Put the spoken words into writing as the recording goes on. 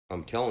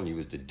I'm telling you,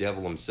 is the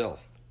devil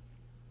himself.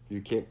 You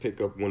can't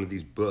pick up one of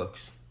these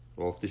books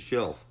off the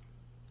shelf.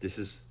 This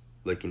is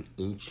like an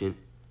ancient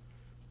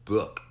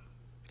book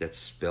that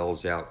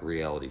spells out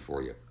reality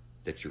for you,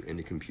 that you're in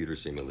a computer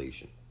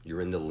simulation.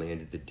 You're in the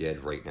land of the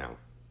dead right now.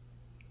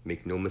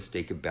 Make no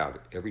mistake about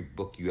it. Every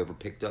book you ever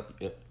picked up,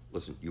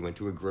 listen, you went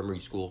to a grammar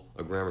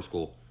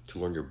school to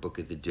learn your book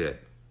of the dead.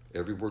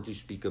 Every word you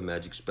speak, a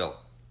magic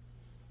spell.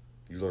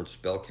 You learn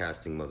spell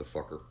casting,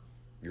 motherfucker.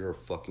 You're a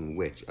fucking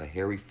witch, a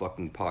Harry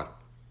fucking Potter.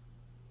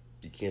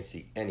 You can't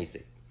see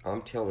anything.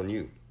 I'm telling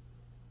you,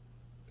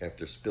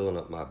 after spilling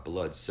up my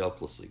blood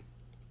selflessly,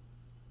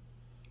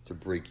 to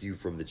break you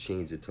from the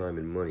chains of time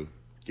and money,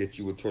 get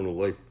you eternal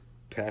life,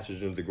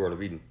 passage into the Garden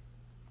of Eden.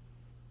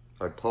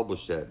 I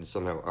published that, and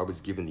somehow I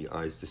was given the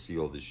eyes to see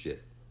all this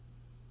shit.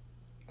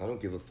 I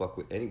don't give a fuck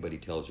what anybody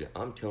tells you.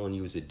 I'm telling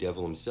you, as the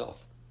devil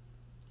himself.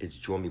 It's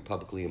join me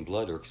publicly in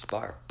blood or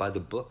expire. By the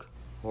book.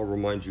 I'll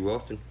remind you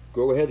often.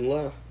 Go ahead and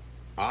laugh.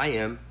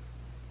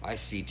 I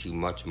see too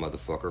much,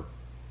 motherfucker.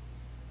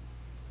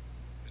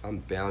 I'm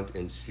bound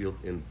and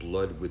sealed in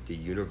blood with the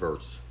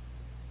universe.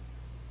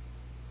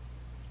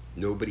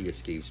 Nobody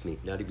escapes me,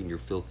 not even your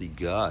filthy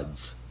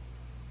gods.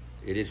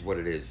 It is what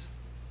it is.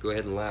 Go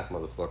ahead and laugh,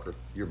 motherfucker.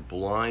 You're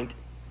blind,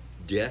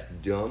 deaf,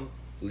 dumb,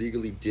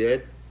 legally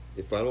dead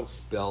if I don't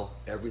spell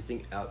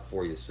everything out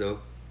for you so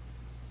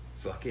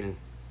fucking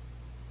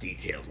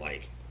detailed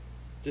like.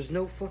 There's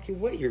no fucking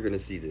way you're gonna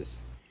see this.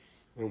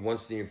 And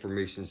once the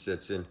information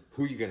sets in,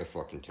 who you gonna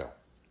fucking tell?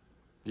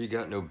 You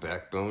got no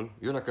backbone.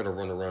 You're not gonna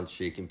run around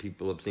shaking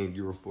people up saying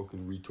you're a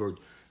fucking retard.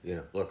 You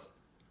know, look,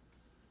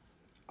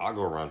 I'll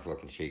go around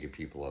fucking shaking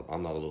people up.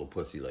 I'm not a little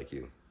pussy like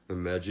you.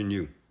 Imagine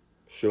you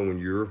showing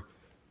your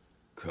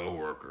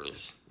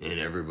co-workers and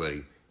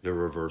everybody the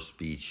reverse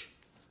speech,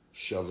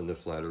 shoving the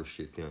flat earth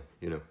shit down.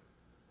 You know,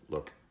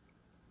 look,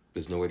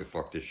 there's no way to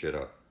fuck this shit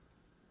up.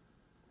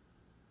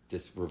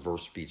 This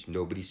reverse speech,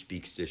 nobody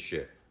speaks this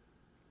shit.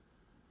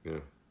 You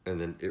know,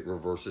 and then it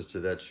reverses to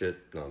that shit.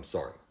 No, I'm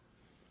sorry.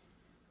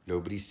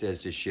 Nobody says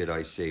the shit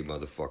I say,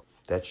 motherfucker.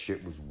 That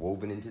shit was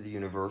woven into the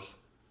universe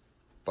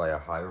by a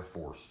higher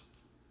force.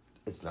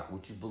 It's not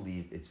what you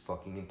believe. It's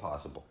fucking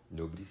impossible.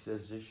 Nobody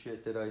says this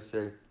shit that I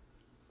say.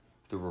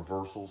 The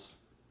reversals.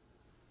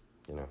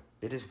 You know,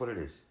 it is what it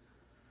is.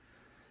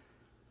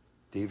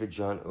 David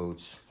John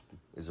Oates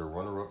is a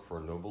runner-up for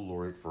a Nobel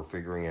laureate for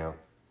figuring out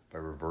by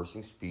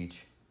reversing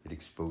speech, it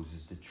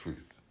exposes the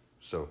truth.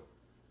 So,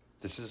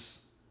 this is,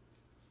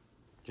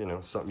 you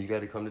know, something you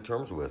got to come to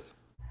terms with.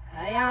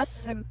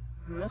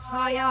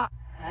 Messiah.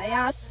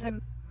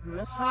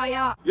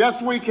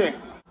 Yes, we can.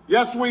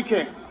 Yes, we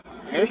can.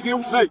 As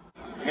you say.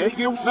 As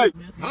you say.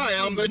 I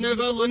am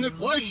benevolent in the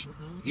flesh.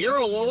 You're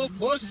a little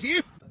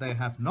pussy. They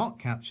have not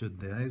captured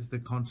the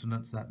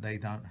continents that they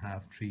don't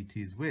have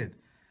treaties with,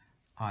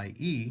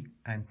 i.e.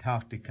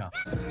 Antarctica.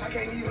 I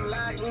can't even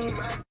lie. So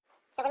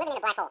we're living in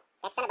a black hole.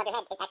 That sun above your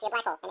head is actually a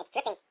black hole, and it's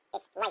dripping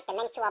its light, the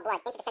men's true all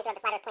blood, into the center of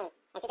the flat earth plane.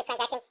 And through this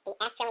transaction, the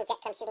Australian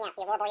jet comes shooting out,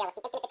 the aurora borealis,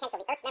 the infinite potential,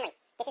 the Earth's memory.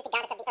 This is the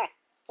goddess of the Earth.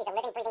 She's a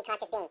living, breathing,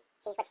 conscious being.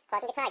 She's what's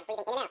causing the tides,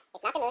 breathing in and out.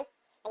 It's not the moon.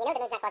 And you know the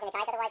moon's not causing the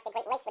tides, otherwise the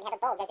Great Lakes would have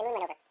a bulge as the moon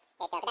went over.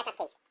 But that's not the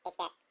case. It's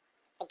that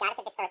the goddess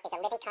of this Earth is a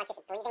living, conscious,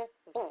 breathing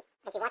being.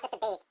 And she wants us to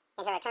bathe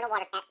in her eternal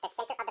waters at the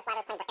center of the flat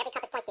earth plane, where every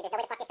compass points to. There's no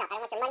way to fuck this up. I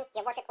don't want your money,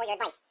 your worship, or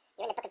your advice.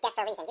 You're in the book of death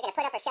for a reason. You're gonna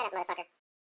put up or shut up, motherfucker.